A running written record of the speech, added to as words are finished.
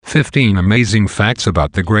15 amazing facts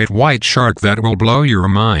about the great white shark that will blow your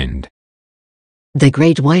mind. The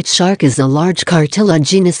great white shark is a large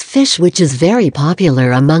cartilaginous fish which is very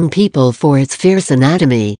popular among people for its fierce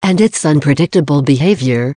anatomy and its unpredictable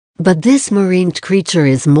behavior, but this marine creature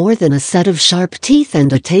is more than a set of sharp teeth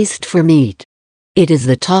and a taste for meat. It is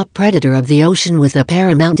the top predator of the ocean with a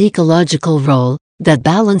paramount ecological role that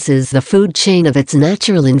balances the food chain of its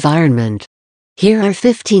natural environment. Here are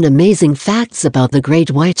 15 amazing facts about the great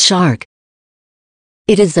white shark.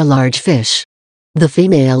 It is a large fish. The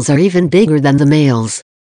females are even bigger than the males.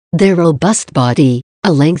 Their robust body,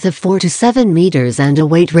 a length of 4 to 7 meters and a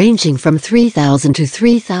weight ranging from 3,000 to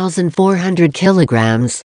 3,400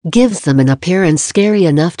 kilograms, gives them an appearance scary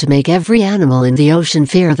enough to make every animal in the ocean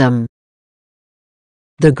fear them.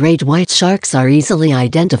 The great white sharks are easily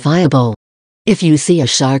identifiable. If you see a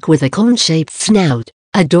shark with a cone-shaped snout,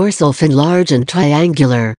 a dorsal fin large and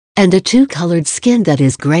triangular, and a two-colored skin that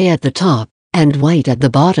is gray at the top and white at the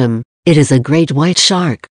bottom, it is a great white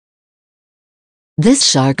shark. This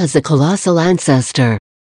shark has a colossal ancestor.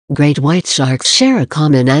 Great white sharks share a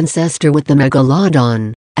common ancestor with the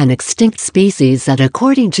megalodon, an extinct species that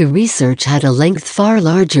according to research had a length far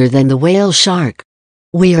larger than the whale shark.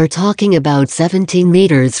 We are talking about 17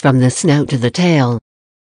 meters from the snout to the tail.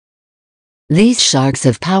 These sharks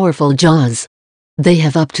have powerful jaws. They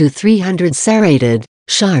have up to 300 serrated,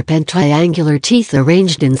 sharp and triangular teeth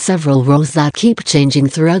arranged in several rows that keep changing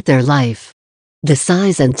throughout their life. The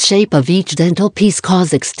size and shape of each dental piece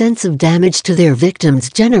cause extensive damage to their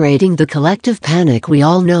victims, generating the collective panic we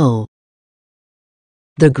all know.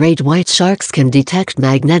 The great white sharks can detect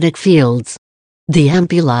magnetic fields. The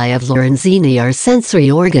ampullae of Lorenzini are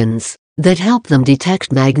sensory organs that help them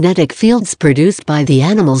detect magnetic fields produced by the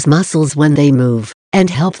animal's muscles when they move, and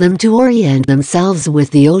help them to orient themselves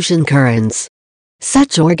with the ocean currents.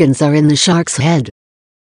 Such organs are in the shark's head.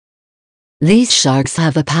 These sharks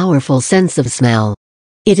have a powerful sense of smell.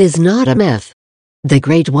 It is not a myth. The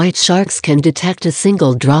great white sharks can detect a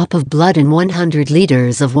single drop of blood in 100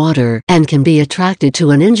 liters of water and can be attracted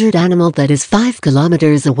to an injured animal that is 5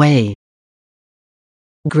 kilometers away.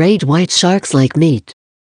 Great white sharks like meat.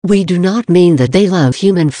 We do not mean that they love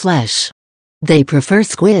human flesh. They prefer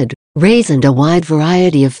squid, rays and a wide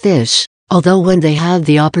variety of fish, although when they have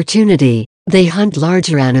the opportunity, they hunt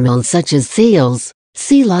larger animals such as seals,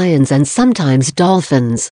 sea lions and sometimes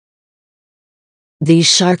dolphins. These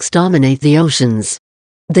sharks dominate the oceans.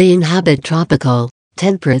 They inhabit tropical,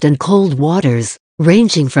 temperate and cold waters,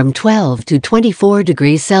 ranging from 12 to 24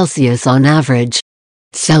 degrees Celsius on average.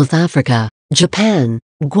 South Africa, Japan,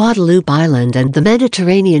 Guadeloupe Island and the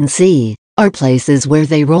Mediterranean Sea are places where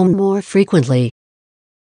they roam more frequently.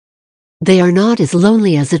 They are not as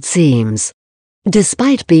lonely as it seems.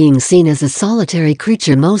 Despite being seen as a solitary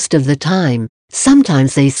creature most of the time,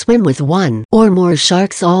 sometimes they swim with one or more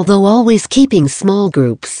sharks, although always keeping small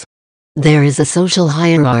groups. There is a social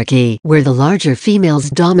hierarchy where the larger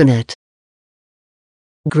females dominate.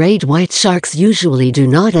 Great white sharks usually do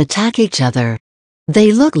not attack each other.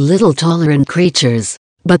 They look little tolerant creatures,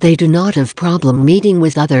 but they do not have problem meeting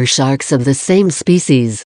with other sharks of the same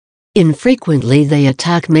species. Infrequently they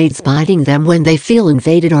attack mates, biting them when they feel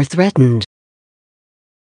invaded or threatened.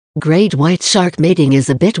 Great white shark mating is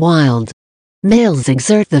a bit wild. Males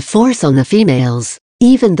exert the force on the females,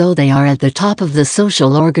 even though they are at the top of the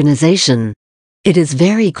social organization. It is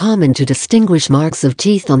very common to distinguish marks of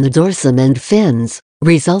teeth on the dorsum and fins,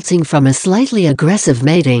 resulting from a slightly aggressive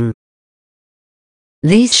mating.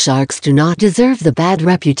 These sharks do not deserve the bad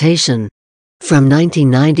reputation. From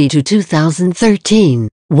 1990 to 2013,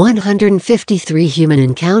 153 human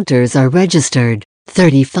encounters are registered,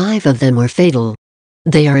 35 of them were fatal.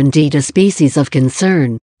 They are indeed a species of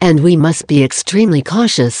concern, and we must be extremely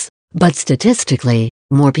cautious, but statistically,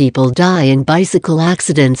 more people die in bicycle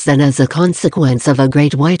accidents than as a consequence of a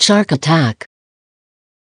great white shark attack.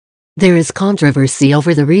 There is controversy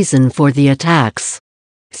over the reason for the attacks.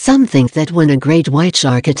 Some think that when a great white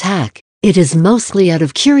shark attack, it is mostly out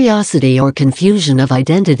of curiosity or confusion of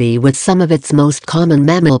identity with some of its most common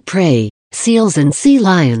mammal prey, seals and sea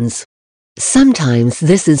lions. Sometimes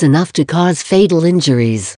this is enough to cause fatal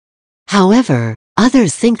injuries. However,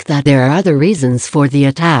 others think that there are other reasons for the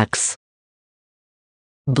attacks.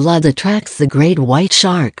 Blood attracts the great white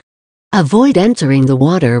shark. Avoid entering the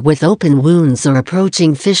water with open wounds or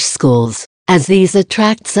approaching fish schools, as these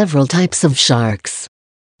attract several types of sharks.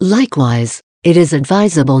 Likewise, it is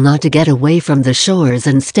advisable not to get away from the shores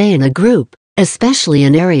and stay in a group, especially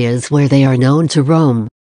in areas where they are known to roam.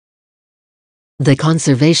 The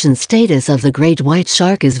conservation status of the great white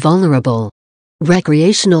shark is vulnerable.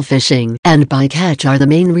 Recreational fishing and bycatch are the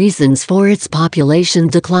main reasons for its population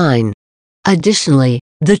decline. Additionally,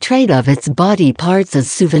 the trade of its body parts as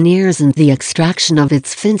souvenirs and the extraction of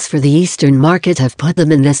its fins for the Eastern market have put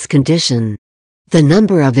them in this condition. The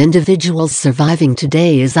number of individuals surviving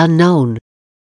today is unknown,